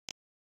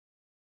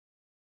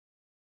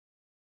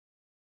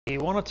I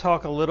want to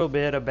talk a little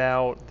bit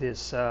about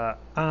this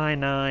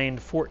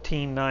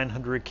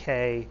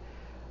i9-14900k,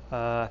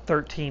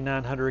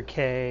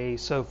 13900k,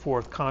 so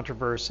forth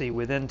controversy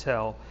with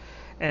Intel.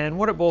 And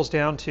what it boils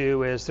down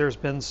to is there's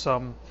been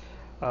some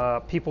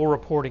people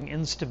reporting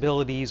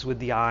instabilities with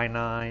the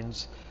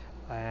i9s,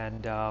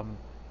 and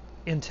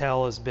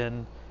Intel has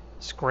been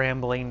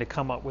scrambling to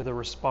come up with a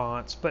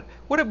response. But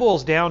what it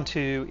boils down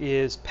to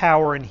is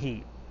power and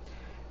heat.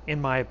 In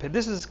my opinion,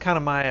 this is kind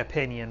of my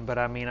opinion, but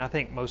I mean, I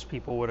think most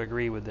people would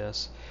agree with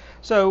this.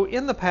 So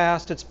in the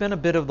past, it's been a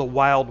bit of the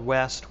Wild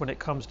West when it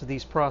comes to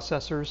these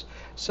processors.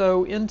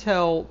 So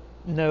Intel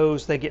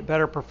knows they get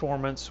better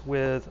performance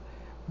with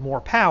more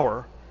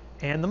power,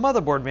 and the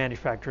motherboard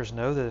manufacturers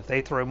know that if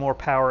they throw more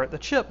power at the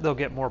chip, they'll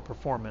get more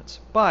performance.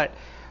 But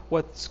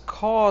what's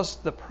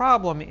caused the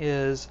problem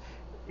is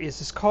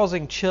it's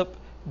causing chip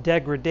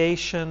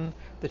degradation.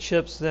 The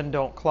chips then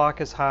don't clock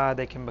as high,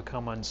 they can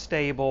become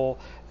unstable,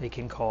 it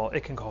can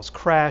cause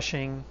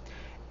crashing.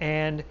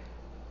 And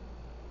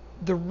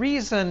the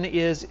reason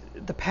is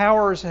the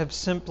powers have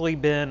simply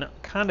been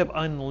kind of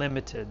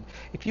unlimited.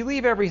 If you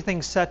leave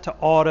everything set to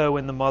auto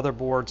in the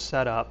motherboard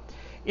setup,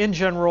 in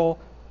general,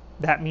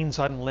 that means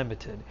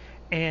unlimited.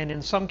 And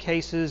in some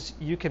cases,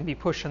 you can be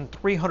pushing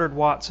 300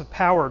 watts of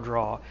power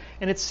draw.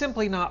 And it's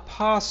simply not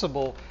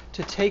possible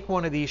to take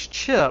one of these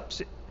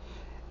chips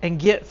and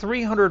get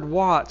 300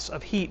 watts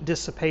of heat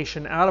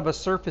dissipation out of a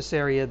surface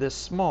area this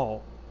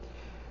small.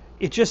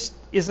 It just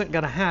isn't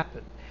going to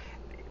happen.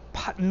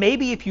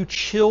 Maybe if you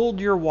chilled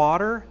your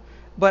water,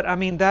 but I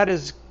mean, that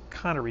is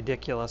kind of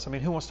ridiculous. I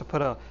mean, who wants to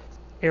put a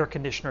air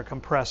conditioner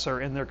compressor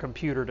in their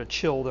computer to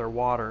chill their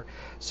water?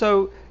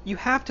 So you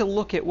have to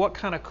look at what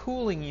kind of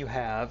cooling you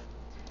have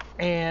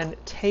and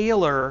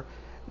tailor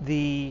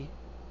the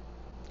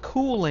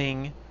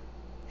cooling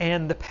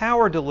and the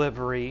power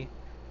delivery.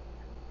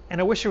 And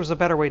I wish there was a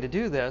better way to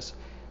do this,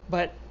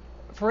 but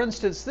for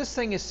instance, this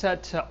thing is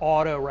set to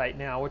auto right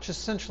now, which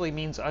essentially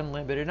means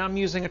unlimited. I'm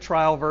using a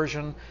trial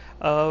version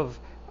of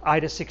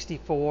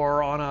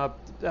i9-64 on a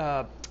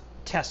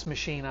test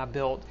machine I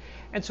built.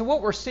 And so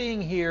what we're seeing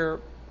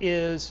here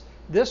is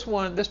this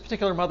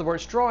particular motherboard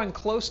is drawing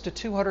close to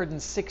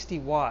 260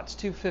 watts,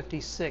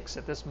 256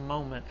 at this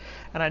moment.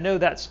 And I know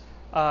that's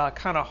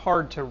kind of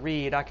hard to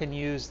read. I can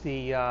use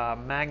the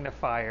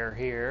magnifier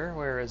here.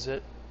 Where is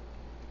it?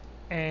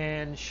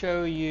 And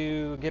show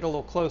you, get a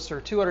little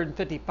closer.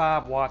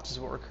 255 watts is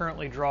what we're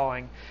currently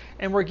drawing,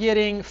 and we're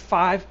getting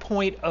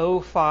 5.05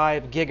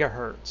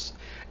 gigahertz.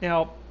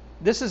 Now,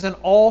 this is an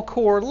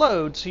all-core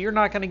load, so you're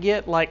not going to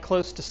get like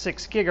close to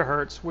 6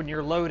 gigahertz when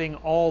you're loading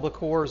all the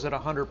cores at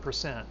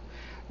 100%.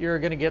 You're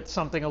going to get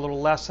something a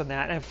little less than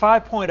that. And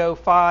 5.05,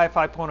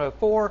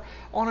 5.04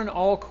 on an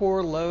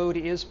all-core load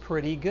is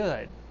pretty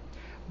good.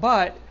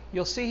 But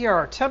you'll see here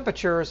our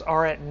temperatures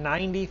are at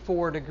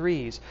 94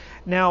 degrees.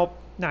 Now,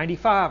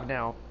 95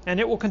 now, and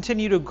it will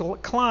continue to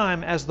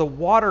climb as the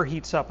water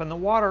heats up in the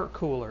water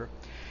cooler.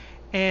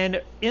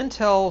 And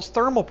Intel's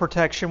thermal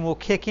protection will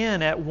kick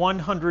in at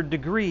 100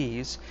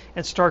 degrees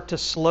and start to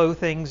slow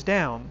things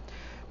down.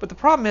 But the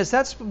problem is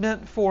that's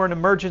meant for an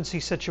emergency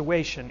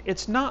situation.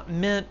 It's not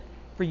meant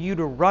for you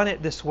to run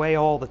it this way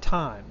all the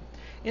time.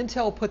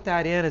 Intel put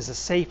that in as a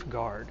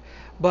safeguard,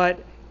 but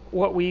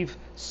what we've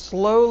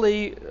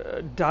slowly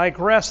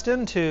digressed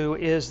into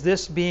is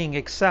this being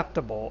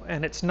acceptable,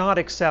 and it's not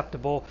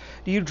acceptable.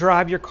 Do you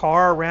drive your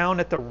car around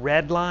at the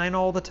red line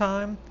all the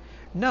time?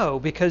 No,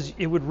 because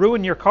it would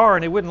ruin your car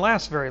and it wouldn't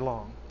last very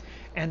long.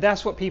 And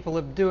that's what people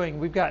are doing.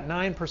 We've got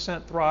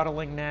 9%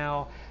 throttling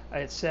now.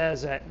 It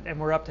says that, and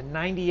we're up to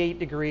 98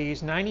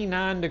 degrees,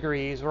 99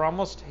 degrees. We're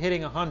almost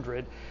hitting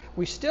 100.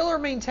 We still are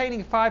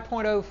maintaining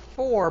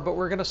 5.04, but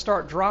we're going to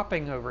start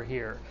dropping over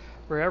here.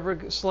 We're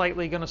ever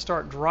slightly going to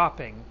start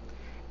dropping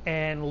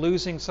and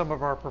losing some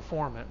of our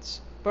performance.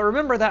 But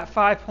remember that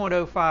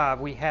 5.05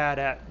 we had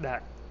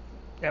at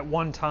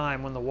one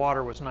time when the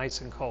water was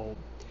nice and cold.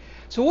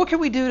 So what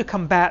can we do to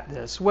combat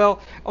this?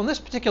 Well, on this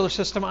particular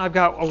system, I've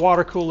got a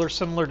water cooler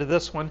similar to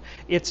this one.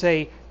 It's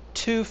a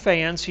 2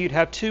 fan, so you'd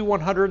have 2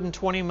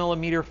 120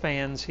 millimeter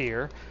fans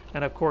here.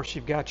 And of course,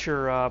 you've got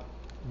your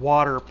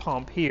water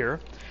pump here.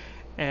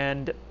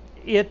 And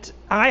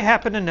I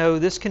happen to know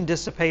this can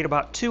dissipate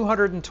about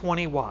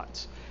 220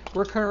 watts.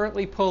 We're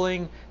currently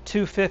pulling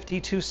 250,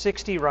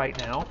 260 right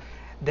now.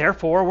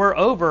 Therefore, we're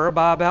over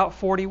by about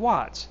 40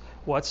 watts.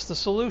 What's the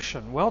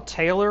solution? Well,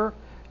 tailor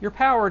your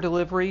power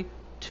delivery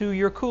to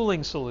your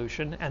cooling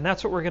solution, and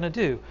that's what we're going to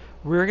do.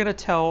 We're going to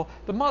tell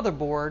the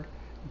motherboard,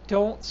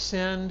 don't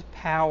send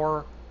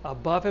power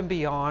above and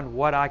beyond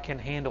what I can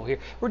handle here.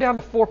 We're down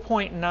to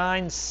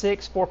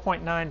 4.96,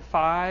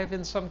 4.95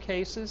 in some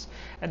cases,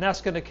 and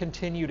that's going to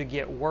continue to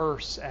get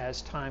worse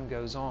as time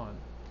goes on.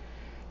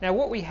 Now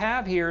what we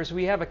have here is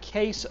we have a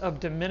case of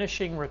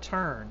diminishing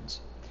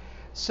returns.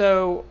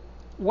 So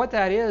what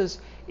that is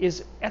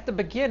at the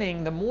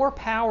beginning, the more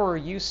power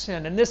you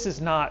send, and this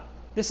is not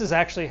This is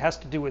actually has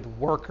to do with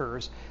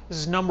workers. This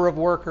is number of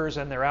workers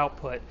and their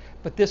output.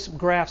 But this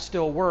graph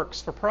still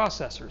works for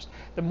processors.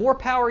 The more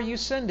power you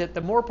send it,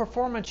 the more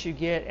performance you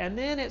get, and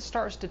then it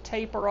starts to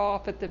taper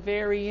off at the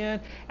very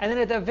end. And then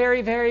at the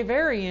very, very,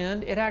 very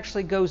end, it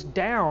actually goes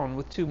down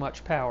with too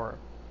much power.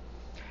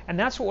 And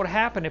that's what would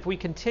happen if we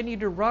continue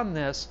to run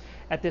this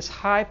at this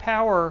high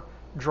power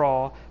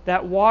draw.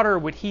 That water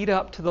would heat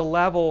up to the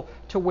level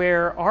to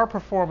where our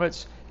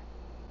performance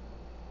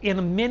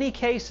in many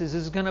cases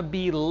is going to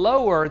be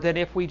lower than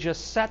if we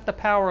just set the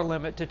power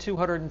limit to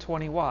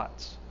 220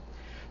 watts.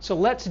 So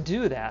let's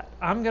do that.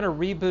 I'm going to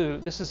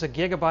reboot. This is a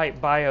gigabyte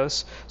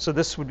BIOS, so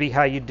this would be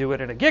how you do it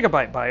in a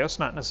gigabyte BIOS,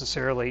 not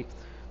necessarily,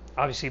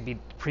 obviously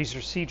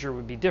procedure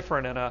would be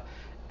different in a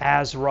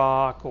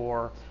ASRock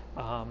or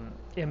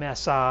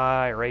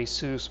MSI or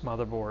ASUS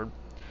motherboard.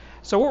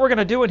 So what we're going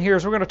to do in here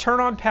is we're going to turn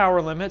on power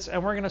limits,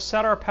 and we're going to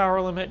set our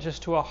power limit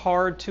just to a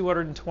hard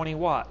 220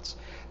 watts.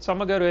 So I'm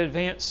going to go to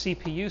advanced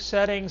CPU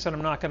settings, and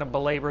I'm not going to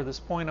belabor this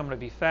point. I'm going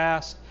to be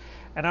fast.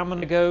 And I'm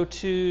going to go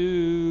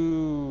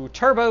to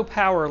turbo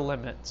power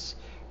limits.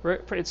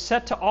 It's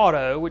set to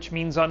auto, which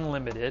means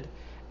unlimited.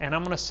 And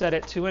I'm going to set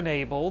it to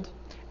enabled.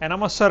 And I'm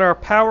going to set our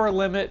power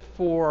limit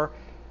for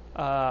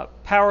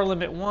power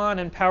limit 1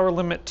 and power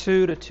limit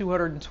 2 to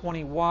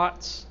 220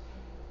 watts.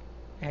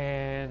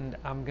 And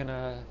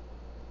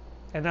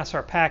and that's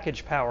our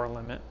package power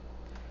limit.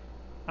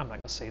 I'm not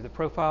going to save the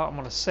profile. I'm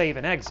going to save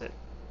and exit.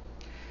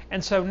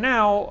 And so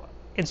now,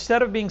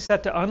 instead of being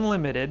set to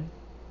unlimited,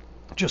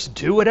 just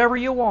do whatever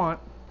you want,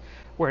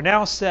 we're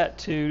now set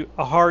to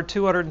a hard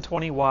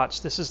 220 watts.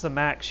 This is the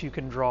max you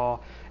can draw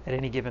at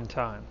any given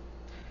time.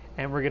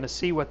 And we're going to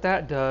see what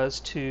that does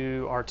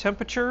to our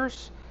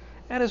temperatures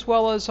and as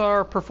well as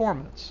our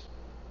performance.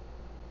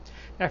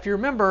 Now, if you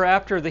remember,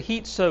 after the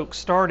heat soak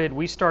started,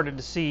 we started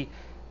to see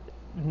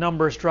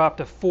numbers drop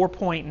to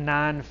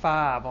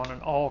 4.95 on an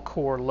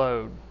all-core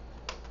load.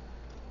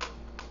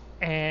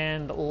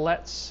 And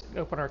let's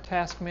open our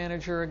task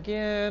manager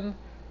again.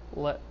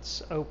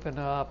 Let's open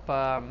up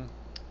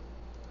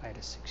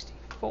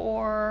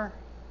i9-14900k.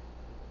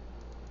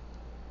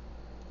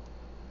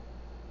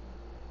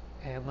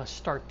 And let's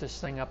start this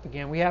thing up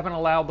again. We haven't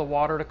allowed the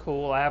water to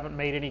cool. I haven't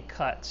made any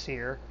cuts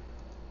here.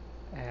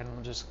 And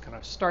we'll just kind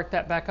of start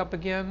that back up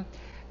again.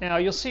 Now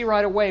you'll see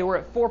right away we're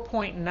at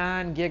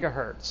 4.9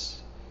 gigahertz.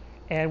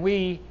 And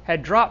we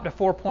had dropped to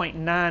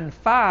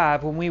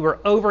 4.95 when we were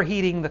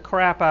overheating the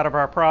crap out of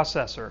our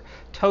processor,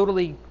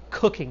 totally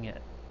cooking it.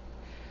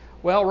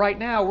 Well, right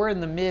now we're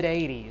in the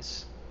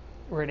mid-80s.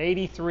 We're at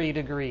 83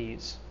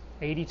 degrees,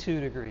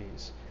 82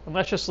 degrees. And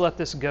let's just let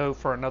this go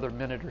for another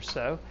minute or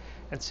so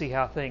and see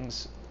how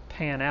things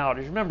pan out.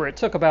 As you remember, it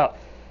took about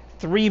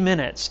 3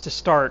 minutes to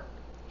start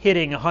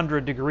hitting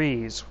 100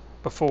 degrees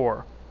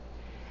before.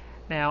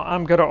 Now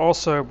I'm going to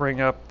also bring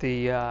up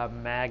the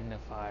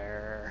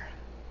magnifier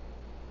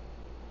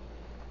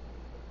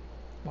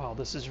while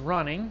this is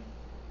running.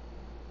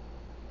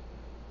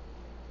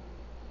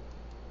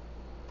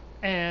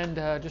 And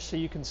just so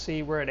you can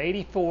see, we're at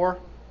 84.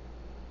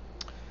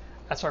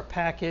 That's our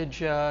package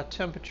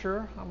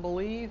temperature, I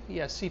believe.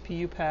 Yeah,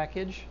 CPU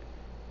package.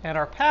 And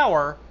our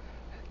power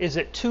is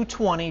at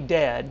 220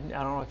 dead.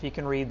 I don't know if you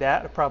can read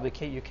that. Probably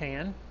you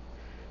can.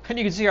 And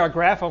you can see our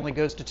graph only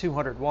goes to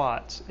 200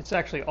 watts. It's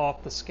actually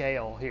off the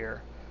scale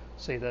here.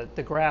 See,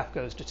 the graph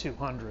goes to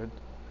 200.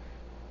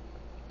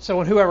 So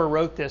when whoever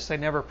wrote this, they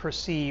never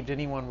perceived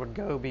anyone would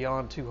go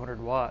beyond 200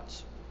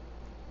 watts.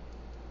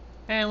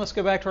 And let's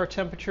go back to our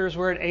temperatures.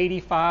 We're at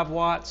 85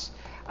 watts.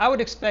 I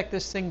would expect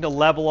this thing to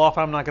level off.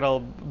 I'm not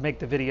going to make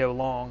the video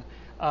long.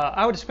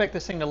 I would expect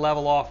this thing to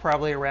level off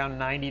probably around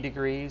 90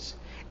 degrees.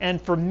 And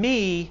for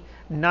me,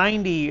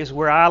 90 is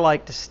where I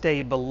like to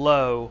stay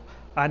below.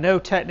 I know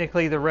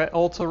technically the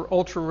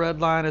ultra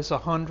red line is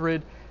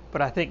 100,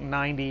 but I think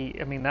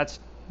 90, I mean, that's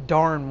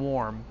darn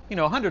warm. You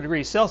know, 100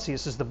 degrees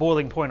Celsius is the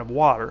boiling point of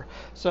water.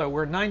 So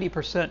we're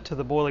 90% to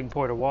the boiling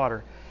point of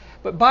water.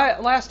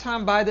 But last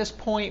time by this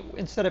point,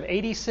 instead of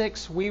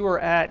 86, we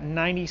were at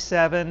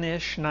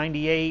 97-ish,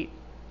 98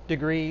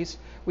 degrees.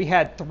 We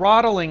had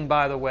throttling,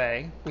 by the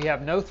way. We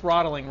have no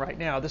throttling right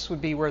now. This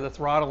would be where the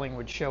throttling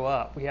would show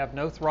up. We have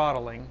no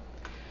throttling.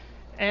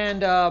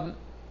 And let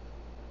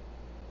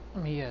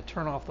me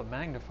turn off the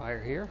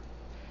magnifier here.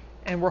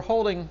 And we're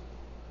holding,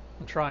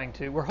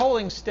 we're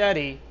holding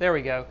steady. There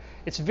we go.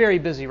 It's very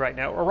busy right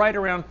now. We're right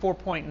around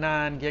 4.9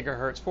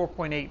 gigahertz,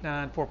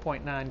 4.89,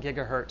 4.9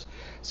 gigahertz.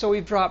 So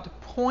we've dropped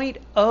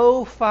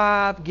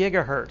 0.05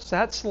 gigahertz.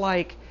 That's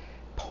like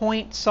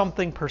point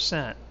something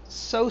percent.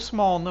 So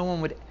small no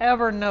one would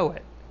ever know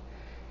it.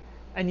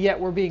 And yet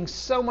we're being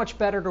so much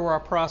better to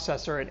our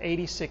processor at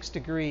 86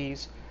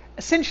 degrees.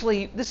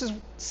 Essentially, this is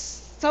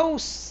so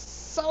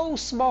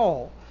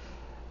small.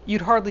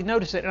 You'd hardly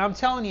notice it. And I'm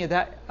telling you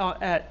that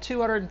at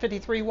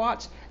 253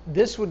 watts,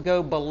 this would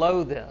go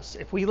below this.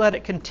 If we let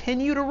it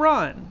continue to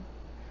run,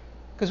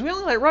 because we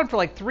only let it run for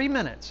like 3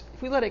 minutes.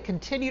 If we let it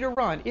continue to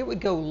run, it would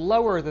go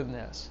lower than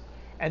this.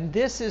 And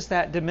this is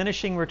that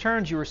diminishing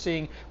returns you were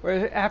seeing,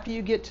 where after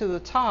you get to the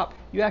top,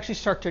 you actually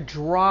start to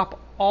drop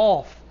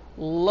off,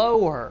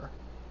 lower,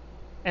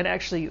 and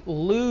actually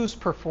lose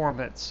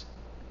performance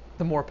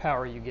the more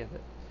power you give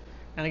it.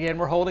 And again,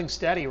 we're holding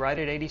steady right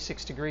at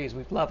 86 degrees.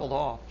 We've leveled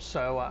off,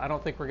 so I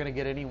don't think we're going to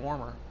get any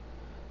warmer.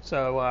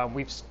 So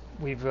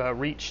we've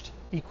reached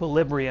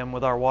equilibrium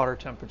with our water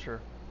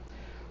temperature.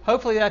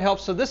 Hopefully that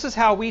helps. So this is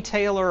how we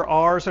tailor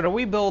ours. And when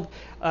we build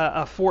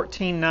a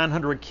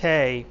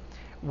 14900K,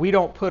 we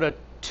don't put a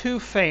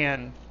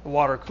 2-fan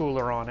water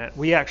cooler on it.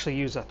 We actually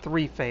use a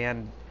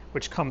 3-fan,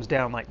 which comes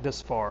down like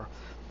this far.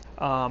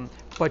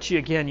 But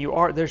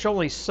there's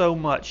only so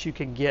much you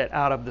can get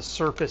out of the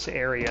surface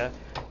area,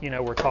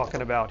 we're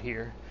talking about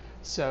here.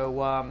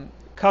 So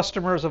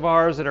customers of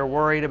ours that are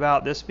worried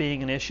about this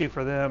being an issue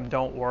for them,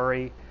 don't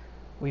worry.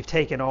 We've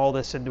taken all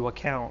this into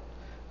account.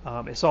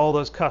 It's all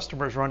those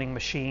customers running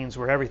machines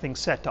where everything's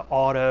set to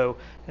auto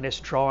and it's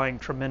drawing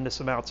tremendous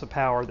amounts of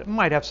power that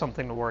might have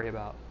something to worry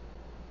about.